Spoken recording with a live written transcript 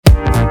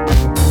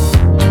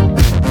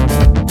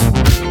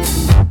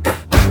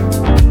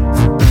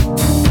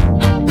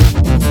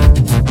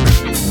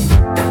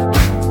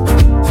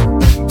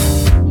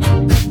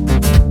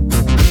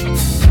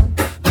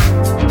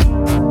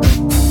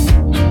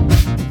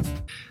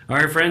All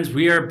right, friends,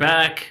 we are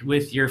back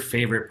with your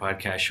favorite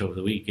podcast show of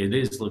the week. It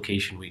is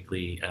Location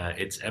Weekly.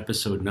 It's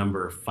episode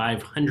number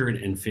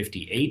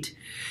 558,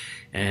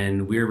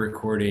 and we're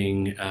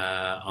recording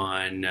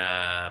on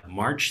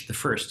March the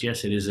 1st.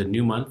 Yes, it is a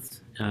new month.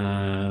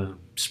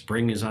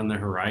 Spring is on the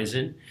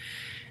horizon,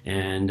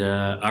 and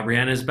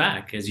Aubriana is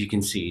back, as you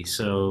can see.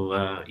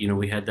 So,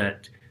 we had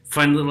that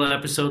fun little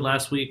episode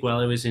last week while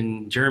I was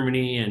in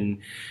Germany, and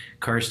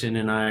Karsten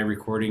and I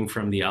recording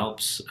from the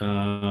Alps.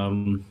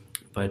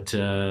 But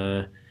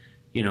now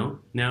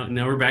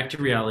we're back to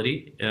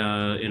reality in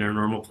our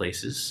normal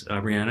places.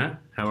 Brianna,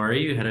 how are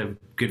you? Had a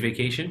good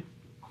vacation?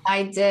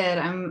 I did.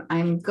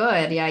 I'm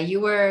good. Yeah, you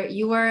were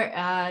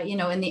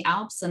in the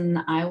Alps, and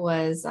I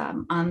was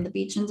on the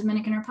beach in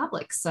Dominican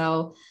Republic.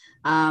 So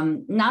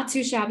not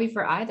too shabby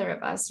for either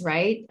of us,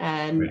 right?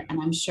 And Right.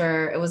 and I'm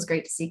sure it was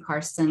great to see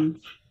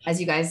Karsten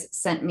as you guys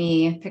sent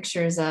me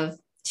pictures of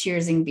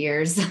cheersing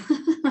beers.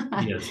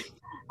 Yes.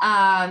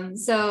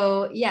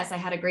 So yes, I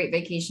had a great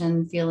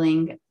vacation,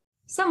 feeling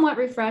somewhat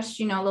refreshed,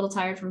 a little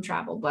tired from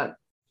travel, but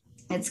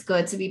it's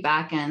good to be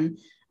back. And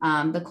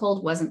the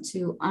cold wasn't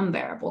too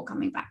unbearable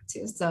coming back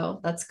too. So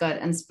that's good.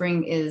 And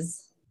spring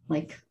is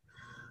like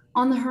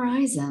on the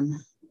horizon,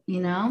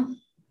 you know,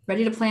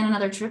 ready to plan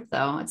another trip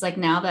though. It's like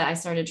now that I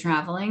started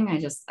traveling,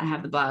 I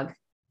have the bug.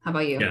 How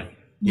about you? Yeah.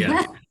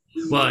 Yeah.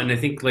 Well, and I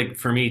think like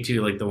for me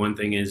too, like the one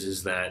thing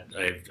is that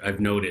I've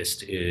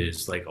noticed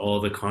is like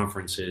all the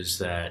conferences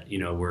that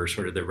were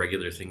sort of the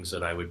regular things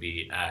that I would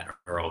be at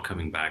are all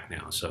coming back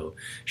now. So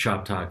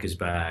Shop Talk is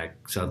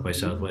back, South by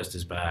Southwest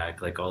is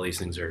back. Like all these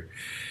things are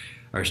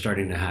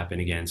starting to happen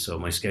again. So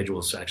my schedule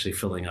is actually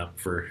filling up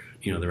for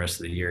the rest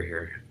of the year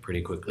here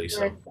pretty quickly.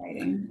 Super So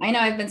exciting. I know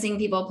I've been seeing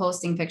people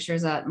posting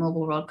pictures at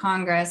Mobile World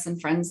Congress and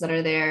friends that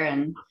are there,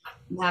 and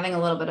I'm having a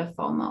little bit of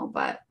FOMO,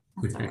 but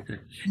that's all right.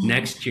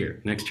 next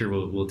year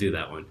we'll do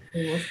that one.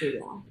 We'll see.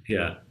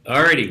 Yeah. Yeah.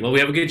 Alrighty. Well,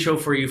 we have a good show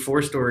for you.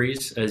 Four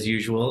stories as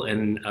usual,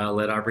 and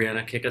let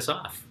Aubriana kick us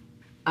off.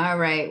 All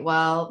right.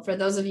 Well, for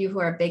those of you who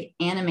are big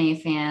anime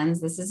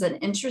fans, this is an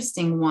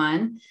interesting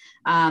one.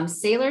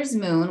 Sailor's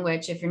Moon,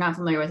 which, if you're not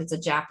familiar with, it's a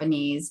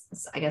Japanese,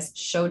 I guess,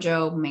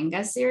 shoujo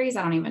manga series.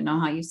 I don't even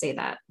know how you say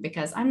that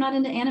because I'm not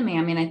into anime.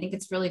 I mean, I think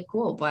it's really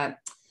cool, but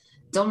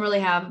don't really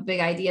have a big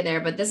idea there.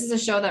 But this is a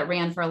show that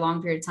ran for a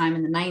long period of time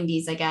in the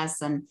 90s, I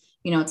guess. And,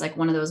 it's like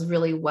one of those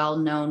really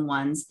well-known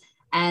ones.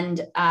 And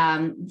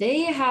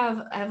they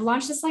have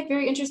launched this like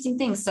very interesting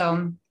thing.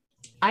 So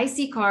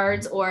IC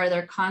cards, or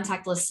their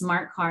contactless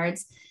smart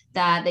cards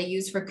that they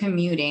use for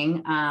commuting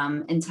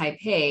in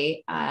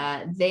Taipei,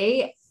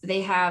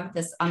 they have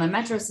this on the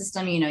metro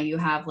system. You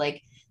have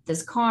like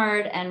this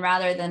card, and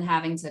rather than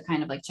having to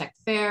kind of like check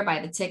the fare, buy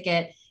the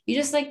ticket, you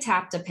just like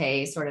tap to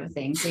pay sort of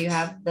thing. So you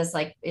have this,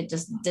 like, it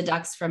just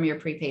deducts from your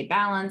prepaid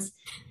balance.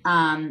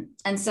 And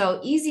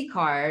so Easy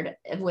Card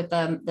with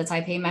the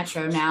Taipei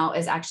Metro now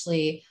is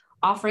actually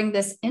offering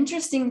this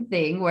interesting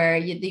thing where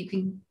you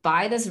can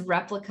buy this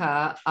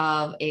replica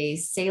of a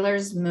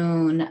Sailor's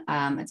Moon.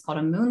 It's called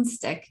a moon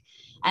stick.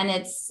 And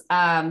it's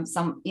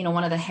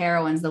one of the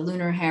heroines, the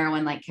lunar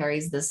heroine, like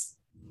carries this.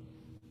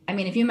 I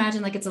mean, if you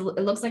imagine, like, it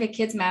looks like a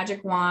kid's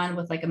magic wand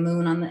with like a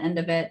moon on the end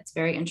of it. It's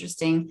very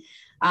interesting.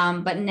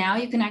 But now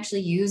you can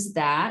actually use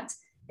that.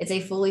 It's a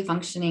fully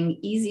functioning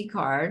Easy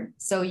Card.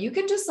 So you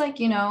can just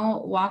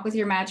walk with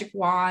your magic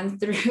wand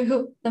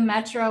through the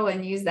metro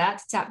and use that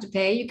to tap to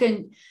pay. You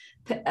can,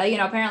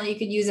 apparently you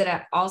could use it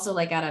also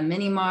like at a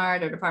mini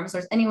mart or department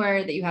stores,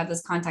 anywhere that you have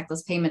this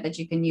contactless payment that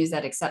you can use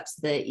that accepts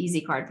the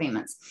Easy Card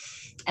payments.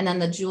 And then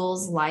the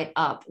jewels light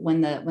up when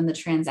the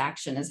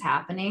transaction is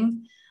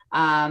happening.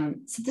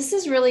 So this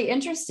is really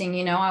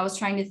interesting. I was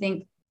trying to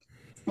think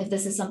if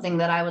this is something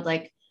that I would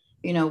like,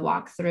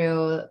 walk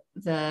through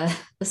the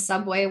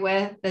subway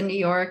with in New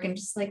York and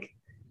just like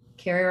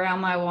carry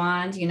around my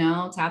wand,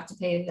 tap to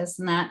pay this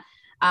and that.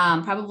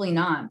 Probably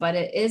not, but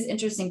it is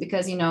interesting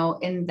because,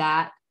 in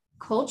that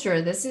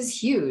culture, this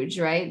is huge,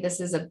 right? This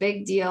is a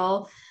big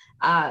deal.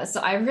 So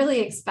I really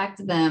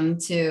expect them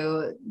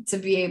to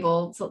be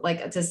able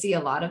to to see a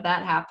lot of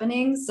that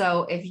happening.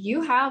 So if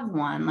you have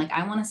one, like,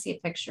 I want to see a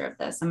picture of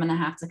this. I'm going to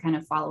have to kind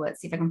of follow it,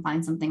 see if I can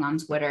find something on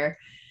Twitter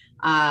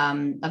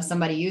of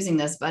somebody using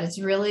this, but it's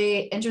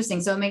really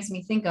interesting. So it makes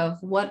me think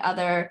of what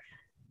other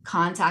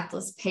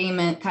contactless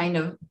payment kind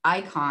of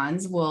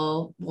icons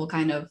will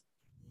kind of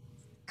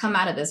come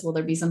out of this. Will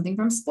there be something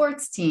from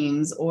sports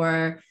teams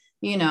or,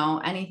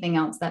 anything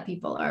else that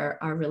people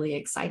are really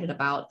excited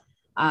about?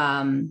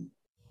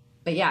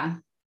 But yeah,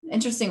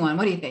 interesting one.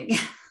 What do you think?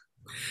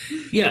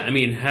 Yeah, I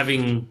mean,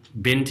 having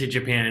been to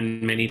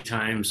Japan many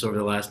times over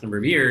the last number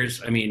of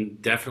years, I mean,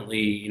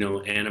 definitely,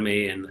 anime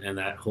and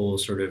that whole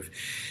sort of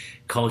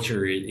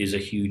culture is a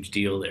huge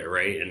deal there,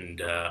 right?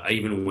 And I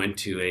even went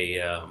to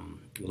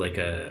like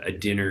a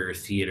dinner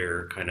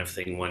theater kind of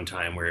thing one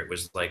time where it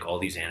was like all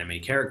these anime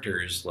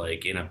characters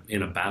like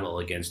in a battle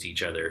against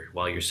each other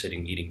while you're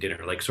sitting eating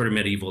dinner, like sort of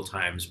medieval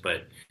times,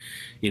 but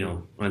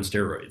on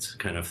steroids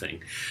kind of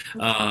thing.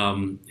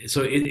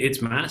 So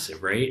it's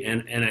massive, right?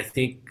 And I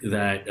think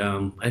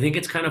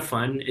it's kind of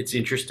fun. It's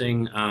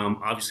interesting.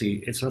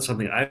 Obviously, it's not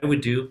something I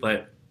would do,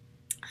 but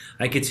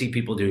I could see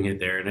people doing it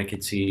there, and I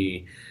could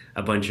see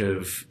a bunch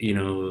of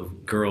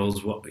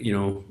girls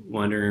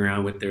wandering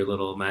around with their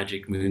little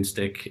magic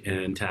moonstick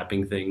and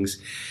tapping things.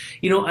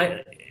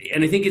 I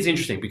think it's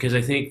interesting because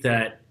I think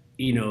that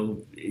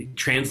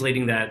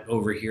translating that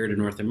over here to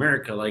North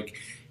America, like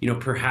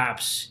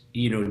perhaps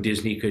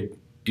Disney could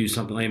do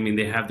something. I mean,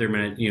 they have their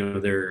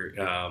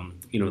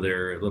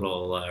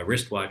little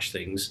wristwatch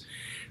things,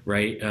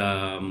 right,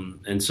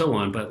 and so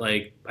on. But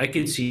like, I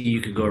could see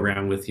you could go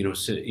around with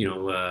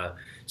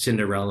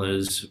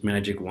Cinderella's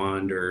magic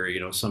wand, or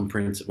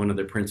one of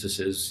the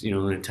princesses,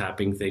 and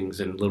tapping things,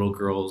 and little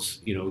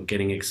girls,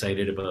 getting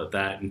excited about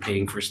that and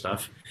paying for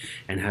stuff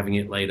and having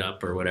it light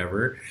up or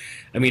whatever.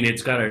 I mean,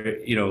 it's got a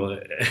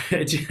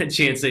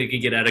chance that it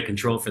could get out of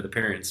control for the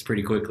parents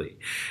pretty quickly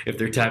if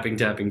they're tapping,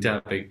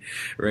 right,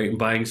 and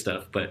buying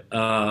stuff. But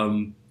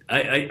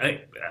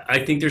I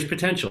think there's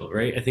potential,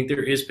 right? I think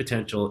there is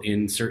potential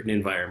in certain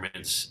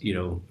environments,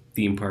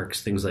 theme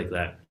parks, things like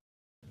that.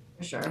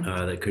 For sure.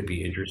 That could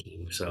be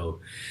interesting. So,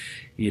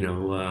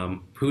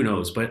 who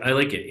knows? But I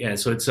like it. Yeah.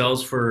 So it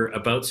sells for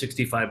about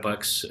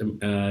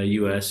 $65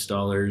 US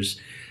dollars,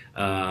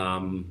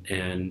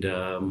 and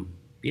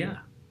yeah.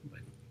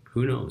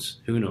 Who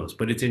knows? Who knows?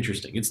 But it's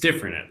interesting. It's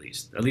different, at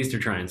least. At least they're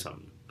trying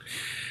something.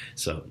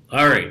 So,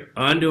 all right,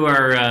 on to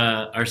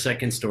our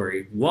second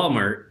story.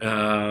 Walmart,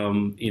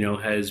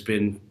 has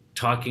been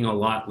talking a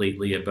lot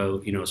lately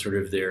about sort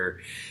of their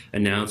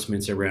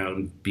announcements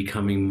around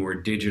becoming more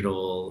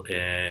digital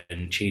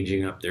and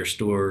changing up their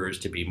stores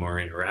to be more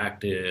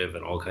interactive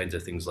and all kinds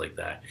of things like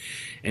that.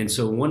 And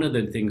so one of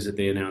the things that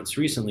they announced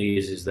recently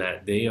is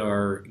that they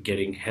are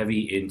getting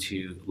heavy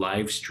into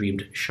live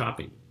streamed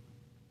shopping.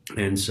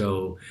 And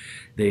so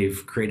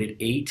they've created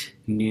 8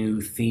 new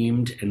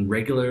themed and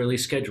regularly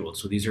scheduled.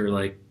 So these are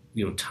like,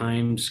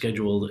 time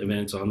scheduled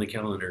events on the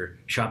calendar,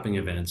 shopping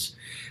events.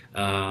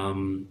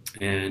 And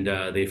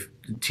they've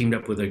teamed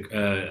up with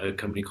a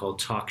company called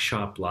Talk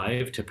Shop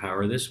Live to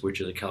power this, which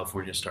is a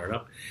California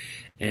startup.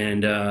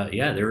 And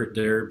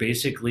they're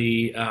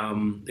basically,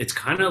 it's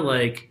kind of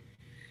like,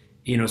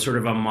 sort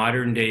of a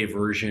modern day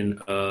version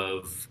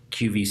of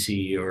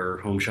QVC or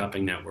Home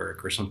Shopping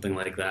Network or something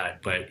like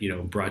that, but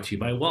brought to you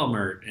by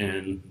Walmart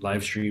and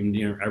live streamed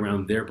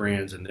around their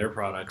brands and their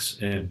products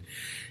and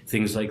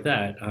things like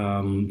that,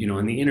 on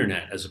the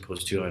internet as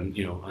opposed to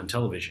on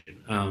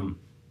television.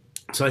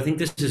 So I think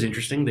this is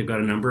interesting. They've got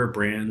a number of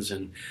brands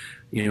and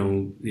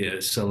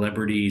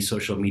celebrity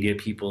social media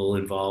people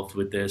involved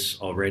with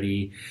this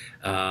already.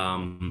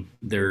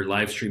 They're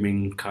live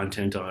streaming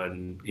content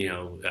on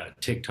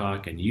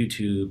TikTok and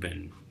YouTube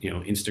and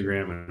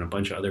Instagram and a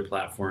bunch of other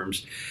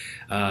platforms.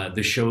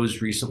 The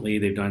shows recently,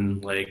 they've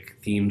done like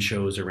themed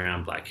shows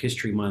around Black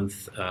History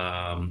Month,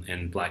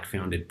 and Black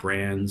founded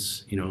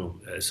brands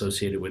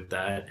associated with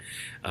that.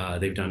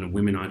 They've done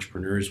Women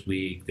Entrepreneurs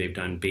Week. They've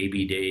done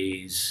Baby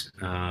Days,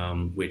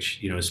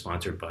 which is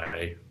sponsored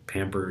by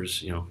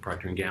Pampers,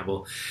 Procter and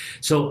Gamble.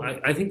 So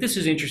I think this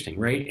is interesting,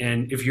 right?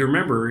 And if you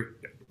remember,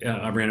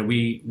 Brandon,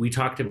 we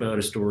talked about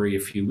a story a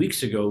few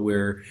weeks ago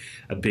where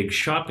a big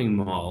shopping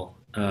mall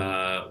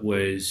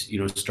was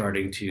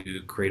starting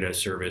to create a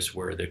service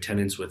where their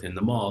tenants within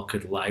the mall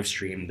could live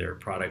stream their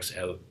products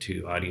out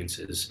to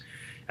audiences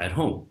at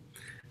home.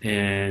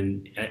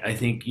 And I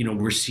think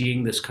we're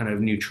seeing this kind of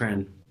new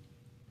trend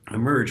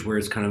emerge where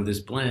it's kind of this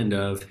blend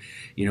of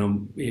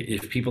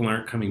if people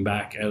aren't coming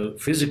back out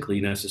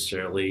physically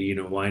necessarily,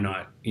 why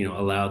not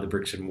allow the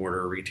bricks and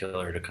mortar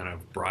retailer to kind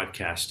of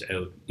broadcast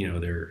out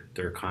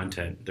their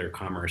content, their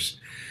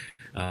commerce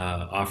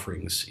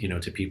offerings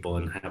to people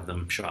and have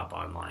them shop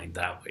online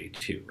that way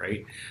too,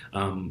 right?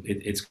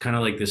 It's kind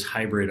of like this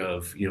hybrid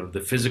of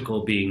the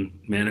physical being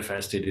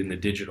manifested in the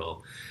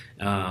digital,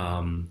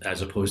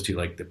 as opposed to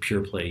like the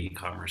pure play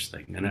e-commerce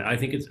thing. And I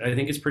think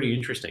it's pretty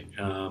interesting,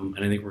 and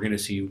I think we're going to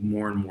see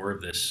more and more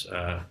of this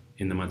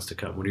in the months to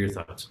come. What are your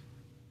thoughts?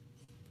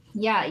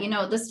 Yeah,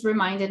 this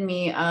reminded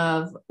me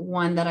of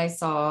one that I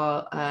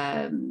saw.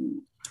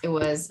 It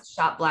was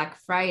Shop Black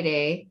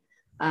Friday,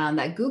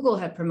 that Google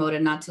had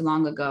promoted not too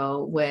long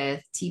ago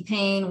with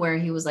T-Pain, where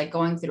he was like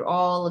going through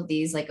all of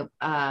these like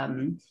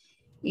obviously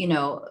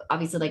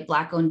like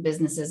Black owned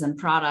businesses and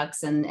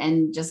products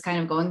and just kind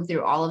of going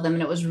through all of them.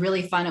 And it was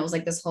really fun. It was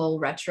like this whole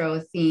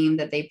retro theme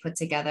that they put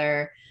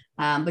together.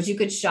 But you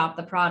could shop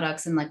the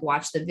products and like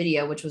watch the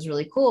video, which was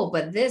really cool.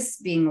 But this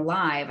being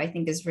live, I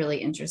think is really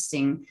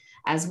interesting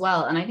as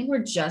well. And I think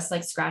we're just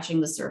like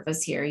scratching the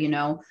surface here,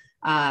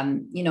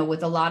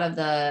 with a lot of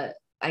the,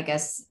 I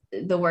guess,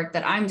 the work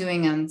that I'm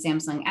doing on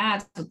Samsung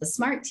ads with the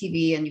smart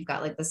TV, and you've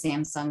got like the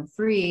Samsung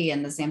Free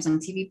and the Samsung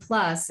TV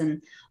Plus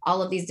and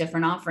all of these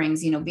different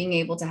offerings, being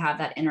able to have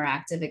that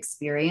interactive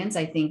experience,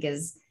 I think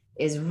is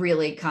is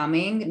really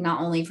coming,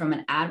 not only from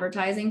an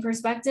advertising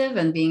perspective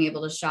and being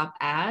able to shop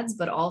ads,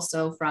 but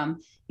also from,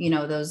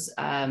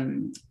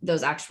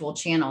 those actual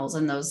channels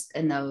and those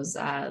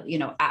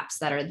apps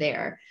that are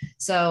there.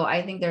 So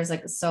I think there's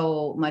like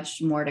so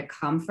much more to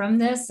come from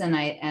this, and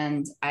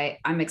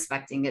I'm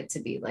expecting it to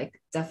be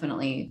like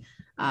definitely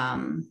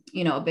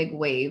a big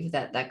wave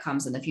that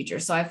comes in the future.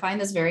 So I find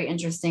this very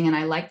interesting, and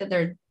I like that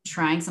they're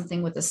trying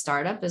something with the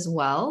startup as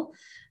well,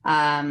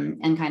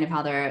 and kind of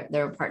how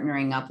they're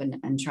partnering up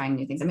and trying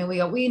new things. I mean,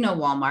 we know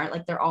Walmart,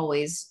 like they're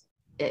always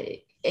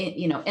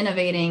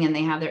innovating, and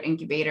they have their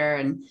incubator,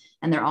 and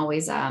they're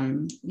always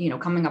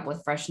coming up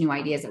with fresh new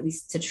ideas, at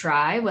least to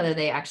try. Whether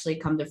they actually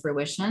come to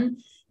fruition,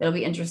 it'll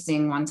be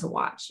interesting one to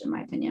watch, in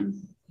my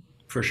opinion.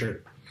 For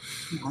sure.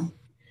 Yeah.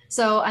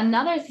 So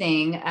another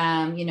thing,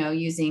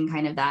 using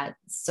kind of that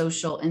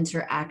social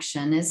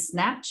interaction, is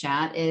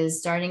Snapchat is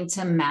starting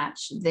to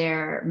match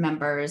their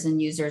members and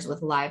users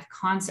with live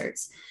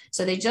concerts.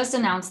 So they just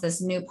announced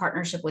this new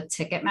partnership with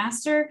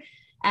Ticketmaster.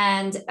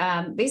 And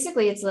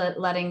basically, it's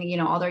letting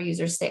all their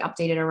users stay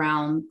updated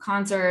around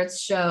concerts,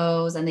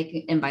 shows, and they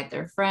can invite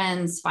their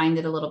friends, find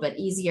it a little bit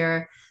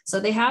easier. So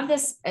they have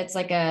this.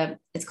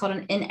 It's called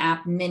an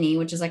in-app mini,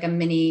 which is like a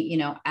mini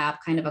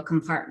app, kind of a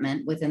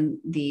compartment within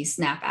the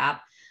Snap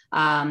app.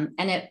 And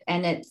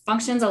it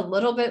functions a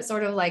little bit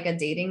sort of like a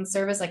dating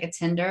service, like a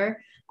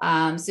Tinder.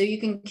 So you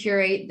can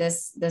curate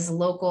this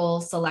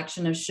local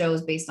selection of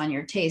shows based on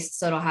your taste.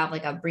 So it'll have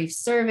like a brief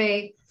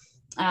survey,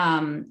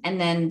 and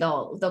then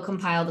they'll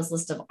compile this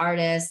list of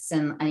artists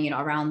and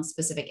around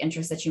specific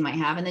interests that you might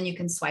have, and then you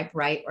can swipe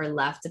right or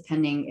left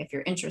depending if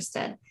you're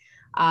interested.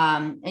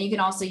 And you can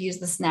also use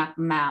the Snap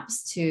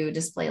Maps to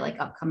display like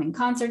upcoming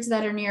concerts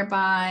that are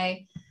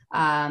nearby.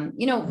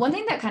 One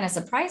thing that kind of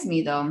surprised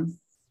me though,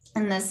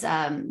 and this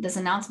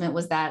announcement,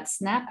 was that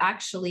Snap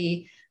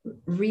actually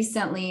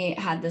recently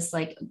had this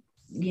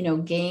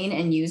gain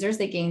in users.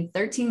 They gained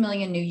 13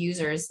 million new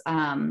users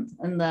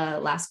in the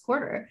last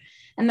quarter,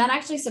 and that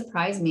actually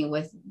surprised me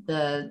with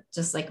the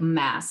just like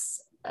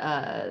massive,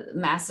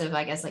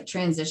 I guess, like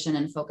transition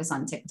and focus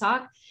on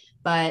TikTok.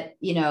 But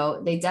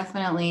they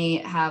definitely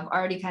have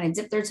already kind of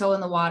dipped their toe in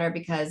the water,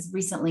 because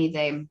recently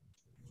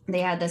they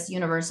had this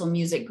Universal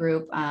Music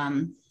Group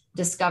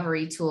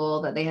discovery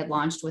tool that they had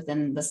launched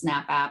within the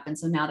Snap app. And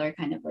so now they're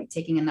kind of like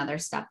taking another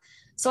step.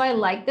 So I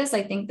like this.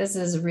 I think this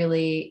is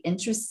really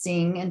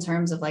interesting in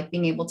terms of like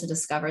being able to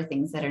discover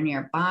things that are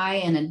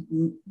nearby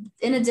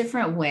in a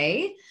different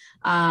way.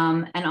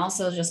 And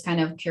also just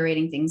kind of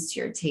curating things to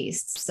your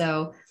tastes.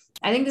 So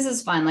I think this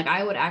is fun. Like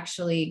I would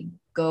actually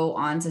go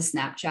on to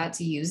Snapchat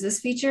to use this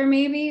feature,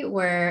 maybe,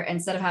 where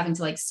instead of having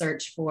to like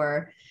search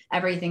for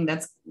everything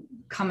that's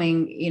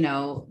coming,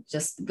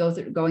 just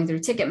going through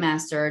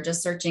Ticketmaster,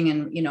 just searching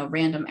in,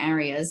 random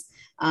areas,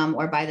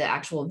 or by the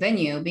actual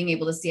venue, being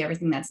able to see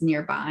everything that's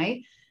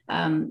nearby,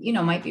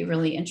 might be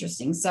really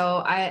interesting.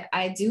 So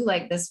I do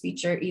like this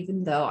feature,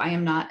 even though I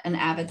am not an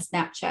avid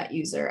Snapchat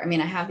user. I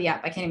mean, I have the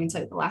app. I can't even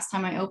tell you the last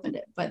time I opened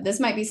it, but this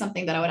might be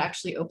something that I would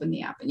actually open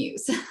the app and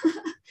use.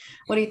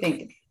 What do you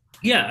think?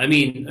 Yeah, I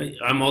mean,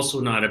 I'm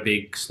also not a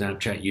big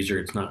Snapchat user.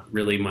 It's not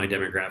really my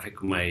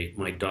demographic.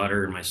 My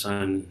daughter and my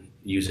son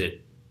use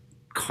it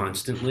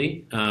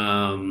constantly.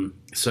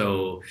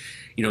 So,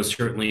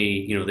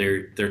 certainly,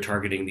 they're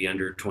targeting the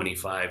under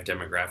 25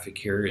 demographic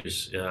here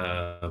is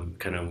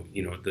kind of,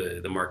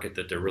 the market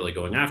that they're really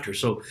going after.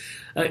 So,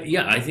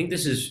 yeah, I think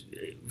this is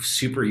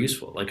super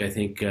useful. Like, I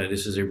think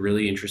this is a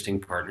really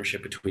interesting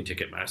partnership between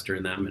Ticketmaster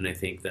and them. And I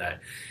think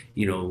that,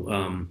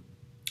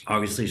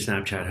 obviously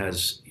Snapchat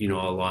has, a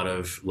lot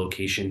of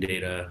location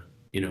data,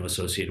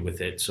 associated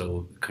with it.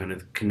 So kind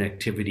of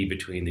connectivity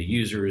between the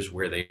users,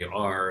 where they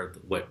are,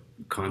 what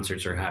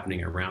concerts are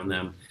happening around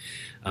them.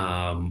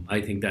 I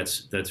think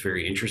that's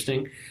very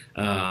interesting.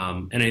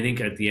 And I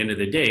think at the end of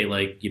the day,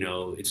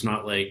 it's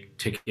not like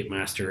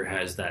Ticketmaster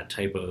has that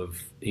type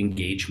of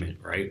engagement,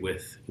 right,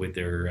 with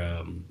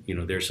their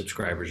their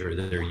subscribers or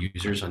their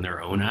users on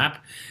their own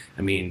app.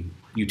 I mean,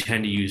 you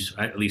tend to use,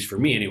 at least for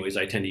me anyways,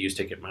 I tend to use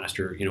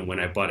Ticketmaster, when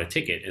I bought a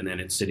ticket, and then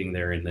it's sitting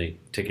there in the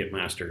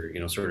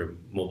Ticketmaster, sort of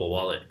mobile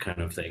wallet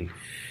kind of thing,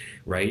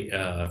 right,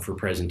 for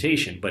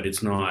presentation. But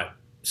it's not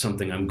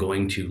something I'm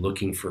going to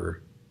looking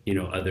for,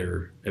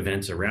 other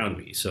events around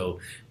me. So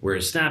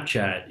whereas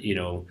Snapchat,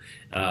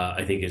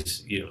 I think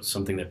is,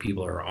 something that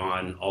people are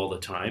on all the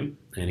time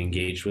and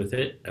engaged with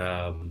it,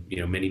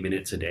 many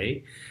minutes a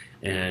day.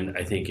 And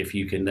I think if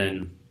you can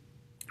then,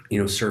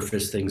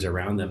 surface things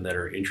around them that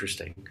are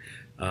interesting,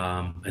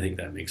 I think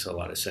that makes a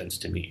lot of sense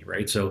to me,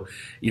 right? So,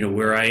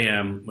 where I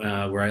am,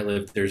 where I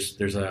live,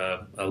 there's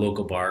a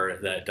local bar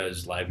that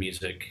does live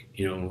music,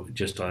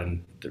 just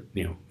on,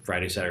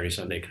 Friday, Saturday,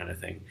 Sunday kind of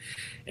thing.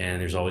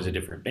 And there's always a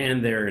different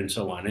band there and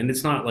so on. And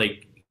it's not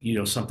like,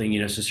 something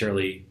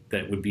necessarily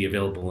that would be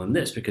available in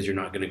this, because you're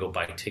not going to go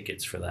buy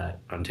tickets for that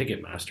on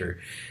Ticketmaster.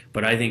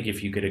 But I think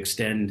if you could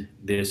extend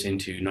this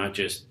into not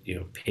just,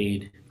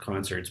 paid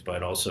concerts,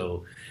 but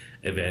also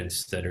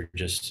events that are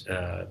just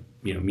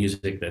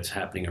music that's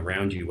happening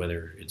around you,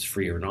 whether it's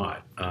free or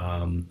not,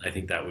 I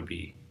think that would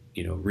be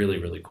really,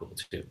 really cool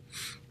too.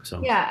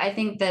 So Yeah, I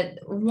think that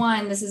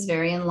one, this is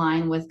very in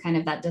line with kind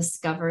of that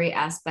discovery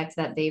aspect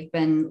that they've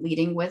been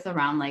leading with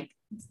around like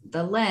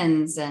the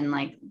lens and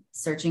like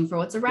searching for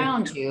what's yeah,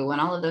 around you and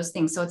all of those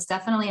things. So it's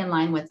definitely in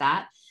line with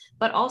that.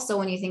 But also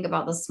when you think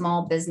about the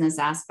small business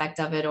aspect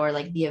of it or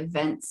like the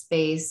event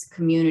space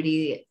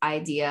community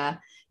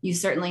idea, you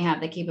certainly have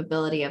the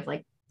capability of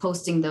like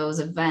posting those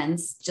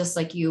events just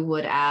like you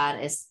would add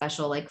a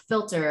special like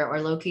filter or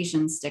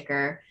location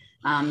sticker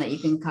that you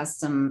can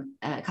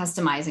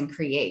customize and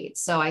create.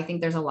 So I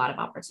think there's a lot of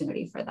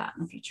opportunity for that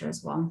in the future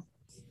as well.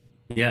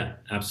 yeah,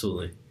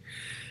 absolutely.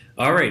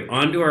 All right,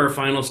 on to our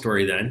final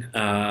story then.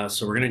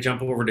 So we're going to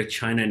jump over to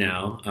China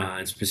now,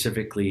 and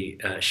specifically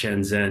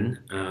Shenzhen.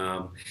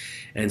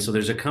 And so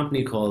there's a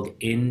company called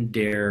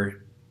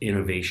Indare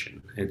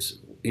Innovation. It's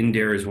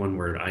Indare is one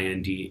word,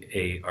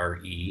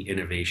 Indare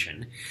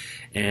Innovation,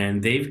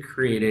 and they've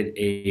created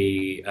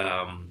a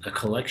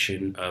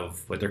collection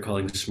of what they're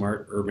calling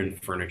smart urban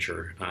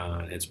furniture.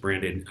 It's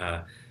branded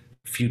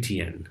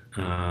Futien.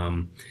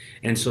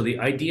 And so the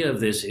idea of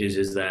this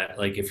is that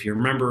like if you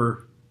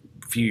remember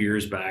few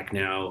years back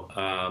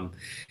now,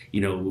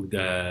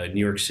 New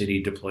York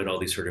City deployed all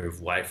these sort of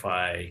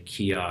Wi-Fi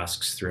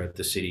kiosks throughout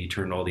the city,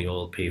 turned all the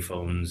old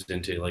payphones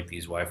into like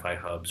these Wi-Fi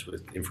hubs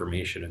with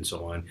information and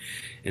so on,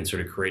 and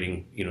sort of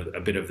creating, a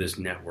bit of this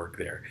network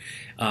there.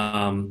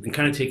 And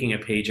kind of taking a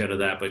page out of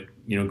that, but,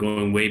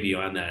 going way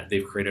beyond that,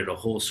 they've created a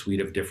whole suite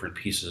of different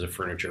pieces of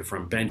furniture,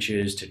 from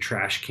benches to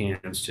trash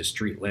cans to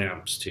street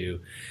lamps to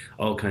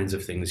all kinds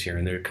of things here.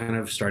 And they're kind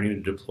of starting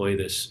to deploy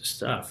this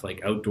stuff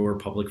like outdoor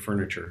public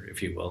furniture,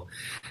 if you will,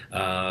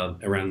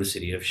 around the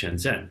city of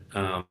Shenzhen.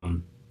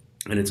 And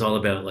it's all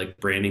about like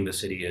branding the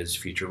city as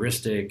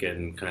futuristic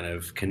and kind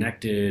of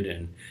connected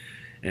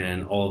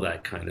and all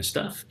that kind of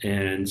stuff.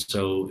 And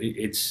so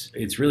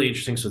it's really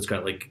interesting. So it's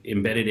got like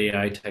embedded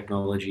AI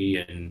technology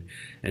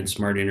and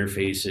smart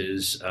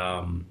interfaces.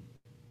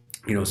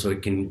 So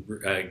it can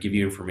give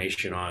you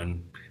information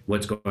on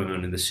what's going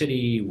on in the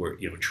city, where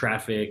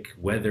traffic,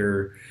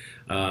 weather,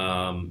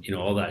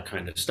 all that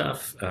kind of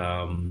stuff.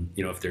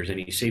 If there's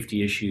any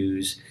safety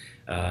issues,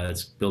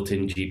 it's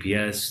built-in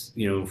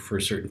GPS, for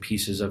certain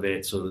pieces of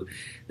it. So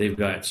they've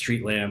got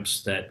street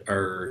lamps that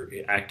are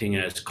acting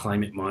as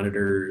climate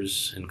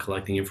monitors and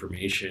collecting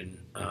information.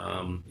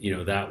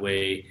 That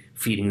way,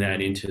 feeding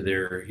that into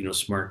their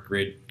smart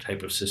grid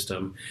type of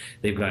system.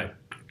 They've got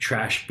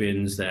trash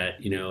bins that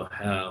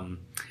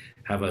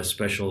have a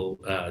special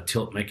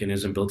tilt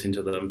mechanism built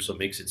into them, so it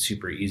makes it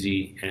super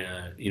easy,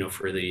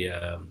 for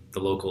the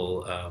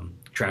local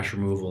trash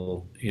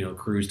removal,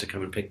 crews to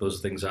come and pick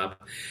those things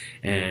up,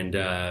 and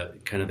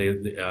kind of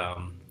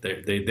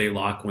they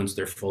lock once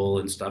they're full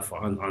and stuff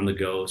on the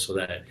go, so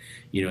that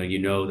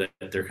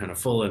that they're kind of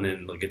full, and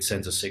then like it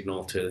sends a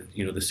signal to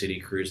the city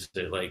crews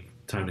to like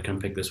time to come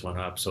pick this one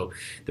up. So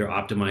they're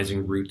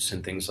optimizing routes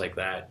and things like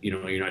that.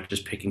 You're not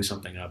just picking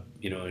something up,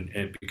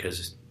 and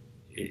because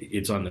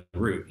it's on the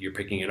route, you're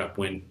picking it up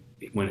when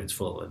it's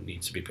full and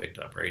needs to be picked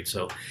up, right?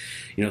 So,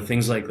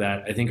 things like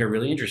that I think are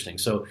really interesting.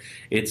 So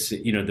it's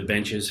the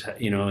benches,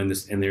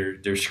 and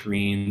their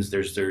screens.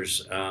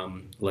 There's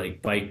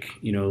like bike,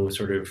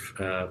 sort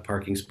of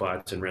parking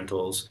spots and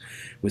rentals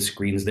with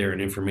screens there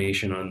and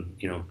information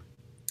on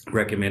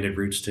recommended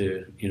routes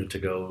to to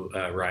go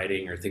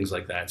riding or things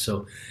like that.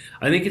 So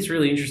I think it's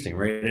really interesting,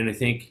 right? And I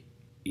think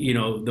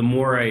the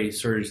more I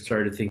sort of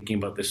started thinking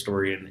about this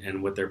story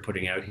and what they're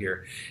putting out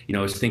here, I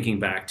was thinking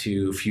back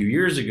to a few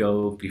years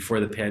ago before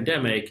the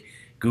pandemic.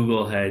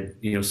 Google had,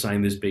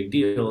 signed this big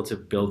deal to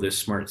build this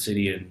smart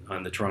city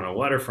on the Toronto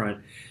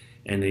waterfront.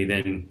 And they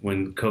then,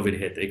 when COVID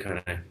hit, they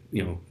kind of,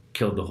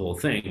 killed the whole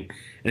thing.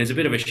 And it's a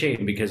bit of a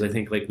shame because I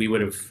think like we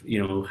would have,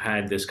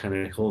 had this kind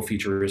of whole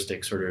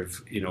futuristic sort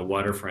of,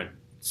 waterfront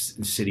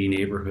city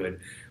neighborhood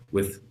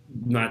with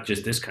not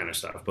just this kind of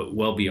stuff, but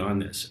well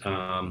beyond this.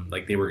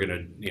 Like they were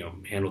going to,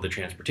 handle the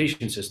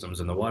transportation systems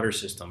and the water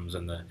systems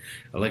and the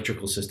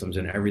electrical systems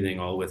and everything,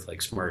 all with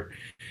like smart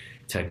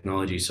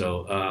technology.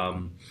 So,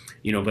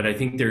 but I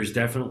think there's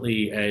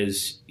definitely,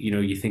 as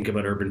you think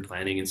about urban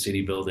planning and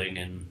city building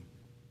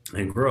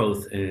and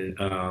growth,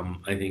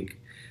 I think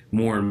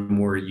more and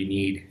more you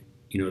need,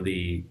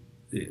 the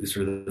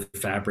sort of the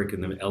fabric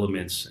and the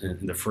elements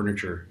and the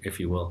furniture, if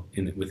you will,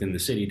 within the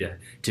city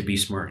to be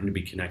smart and to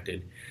be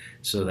connected,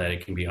 so that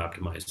it can be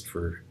optimized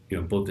for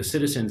both the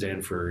citizens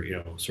and for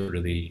sort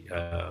of the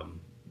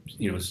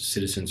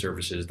citizen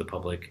services, the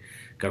public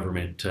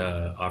government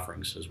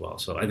offerings as well.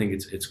 So I think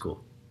it's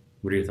cool.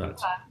 What are your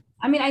thoughts?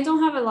 I mean, I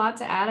don't have a lot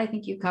to add. I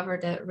think you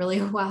covered it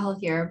really well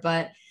here,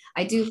 but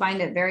I do find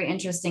it very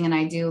interesting, and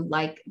I do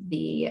like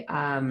the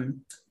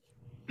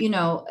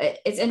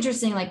it's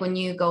interesting, like when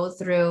you go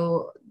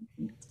through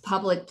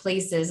public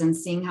places and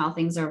seeing how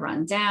things are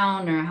run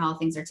down or how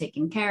things are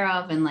taken care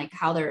of and like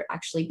how they're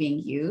actually being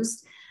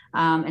used,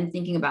 and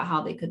thinking about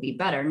how they could be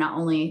better. Not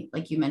only,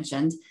 like you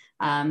mentioned,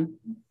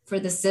 for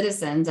the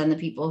citizens and the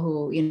people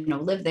who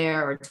live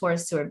there, or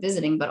tourists who are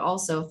visiting, but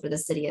also for the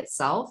city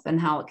itself and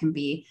how it can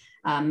be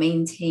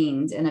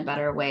maintained in a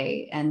better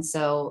way. And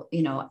so,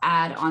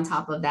 add on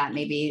top of that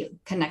maybe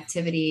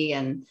connectivity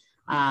and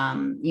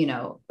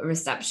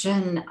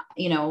reception,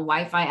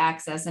 Wi-Fi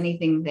access,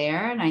 anything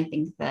there. And I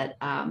think that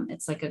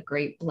it's like a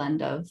great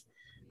blend of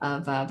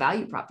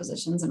value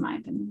propositions, in my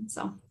opinion.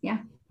 So yeah.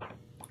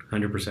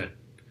 100%.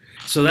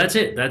 So that's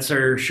it. That's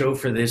our show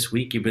for this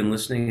week. You've been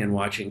listening and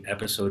watching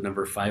episode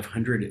number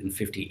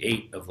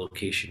 558 of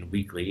Location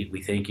Weekly.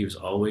 We thank you as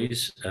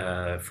always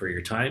for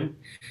your time.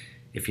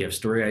 If you have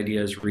story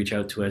ideas, reach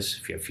out to us.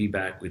 If you have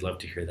feedback, we'd love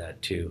to hear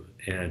that too.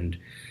 And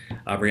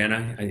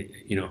Brianna,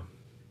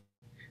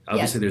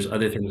 obviously there's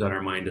other things on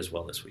our mind as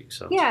well this week.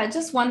 So yeah,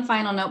 just one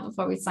final note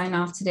before we sign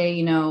off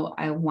today.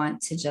 I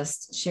want to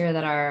just share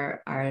that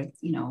our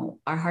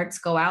hearts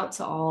go out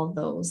to all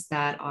those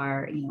that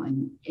are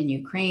in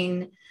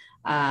Ukraine,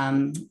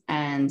 and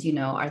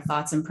our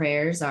thoughts and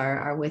prayers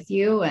are with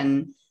you.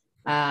 And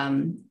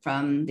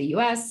from the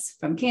U.S.,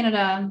 from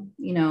Canada,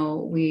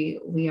 we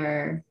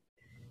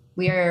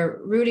are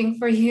rooting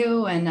for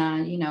you,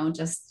 and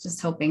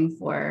just hoping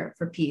for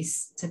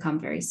peace to come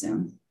very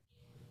soon.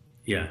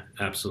 Yeah,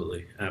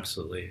 absolutely.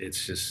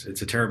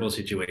 It's a terrible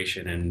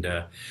situation,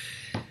 and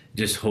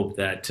just hope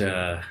that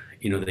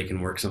they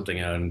can work something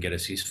out and get a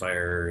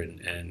ceasefire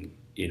and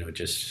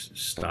just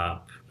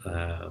stop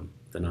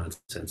the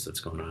nonsense that's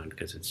going on,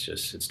 because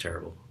it's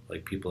terrible.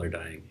 Like, people are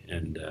dying,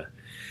 and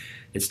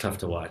it's tough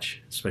to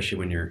watch, especially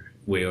when you're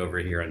way over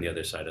here on the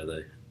other side of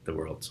the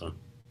world. So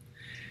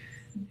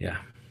yeah.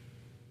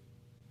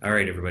 All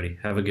right, everybody,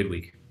 have a good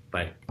week.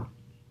 Bye.